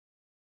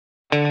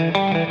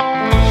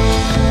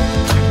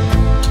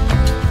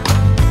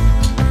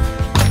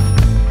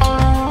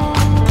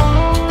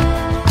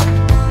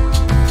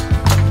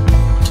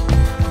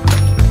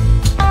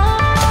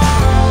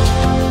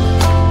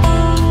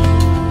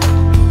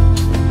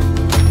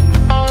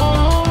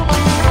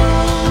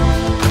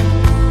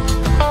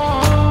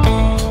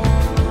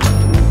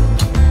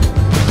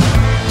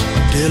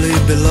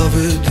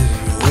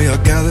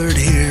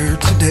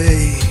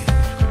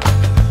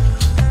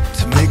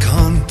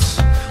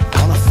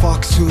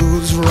ox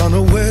who's run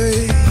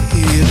away,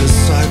 a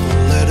disciple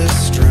led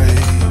astray.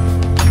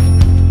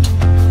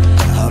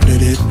 How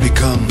did it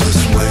become this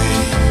way?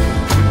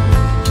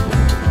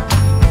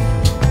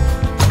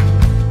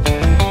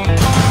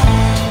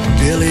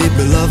 Dearly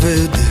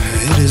beloved,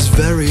 it is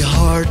very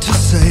hard to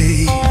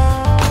say.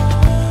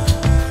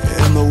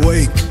 In the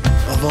wake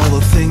of all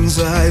the things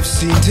I've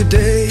seen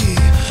today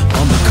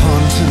on the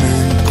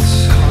continent,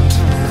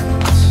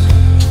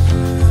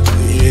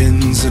 the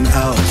ins and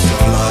outs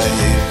of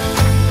life,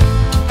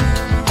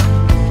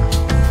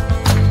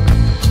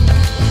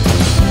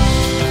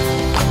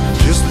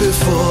 just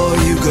before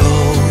you go,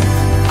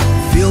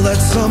 feel that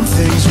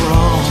something's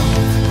wrong.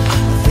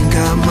 I think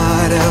I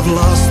might have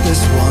lost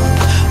this one.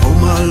 Oh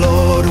my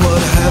Lord,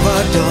 what have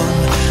I done?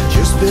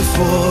 Just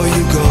before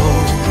you go,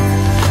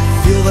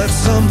 feel that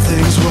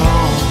something's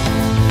wrong.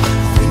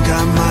 I think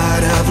I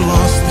might have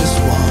lost this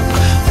one.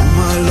 Oh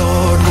my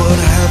Lord, what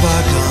have I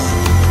done?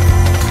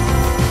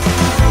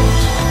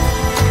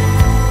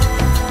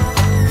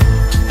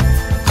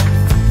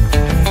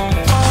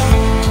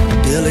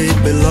 Dearly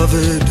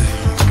beloved,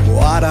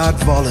 wide-eyed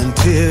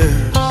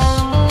volunteers,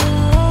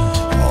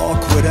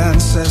 awkward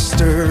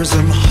ancestors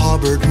and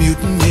harbored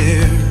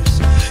mutineers,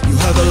 you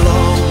have a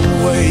long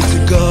way to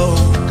go.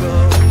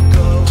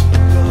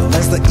 And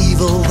there's the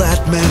evil that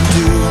men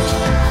do.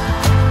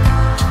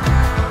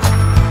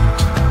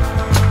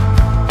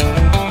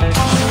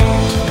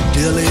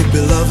 Dearly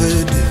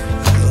beloved,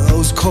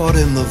 those caught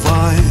in the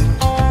vine,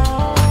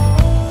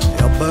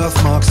 your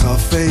birthmarks are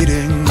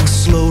fading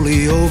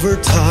slowly over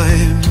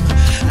time.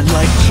 And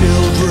like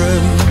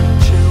children,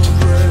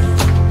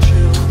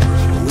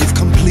 we've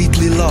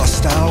completely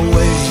lost our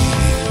way.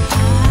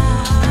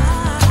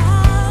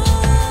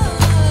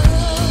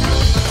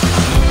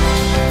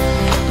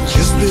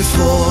 Just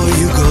before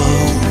you go,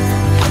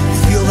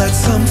 feel that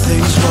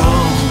something's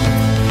wrong.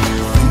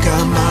 I think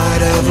I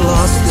might have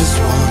lost this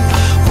one.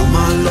 Oh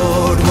my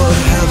Lord, what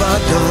have I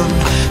done?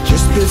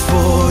 Just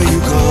before you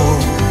go,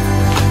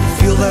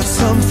 feel that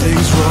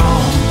something's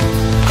wrong.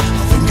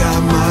 I think I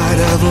might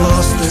have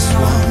lost this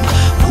one.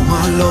 Oh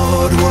my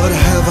Lord, what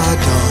have I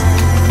done?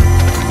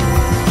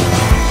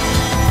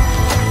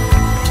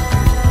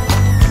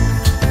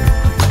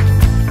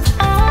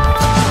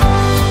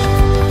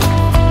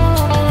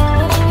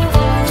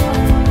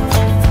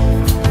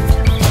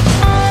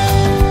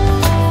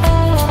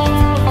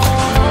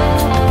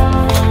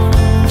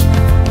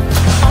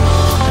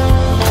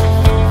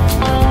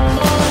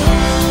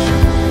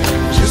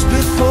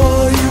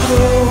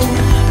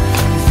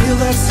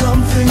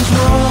 Something's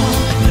wrong.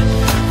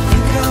 I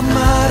think I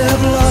might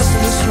have lost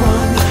this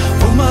one.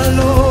 Oh my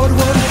Lord,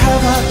 what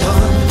have I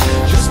done?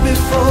 Just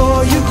before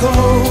you go,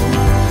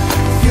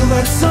 feel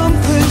that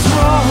something's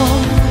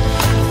wrong.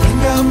 I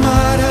think I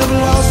might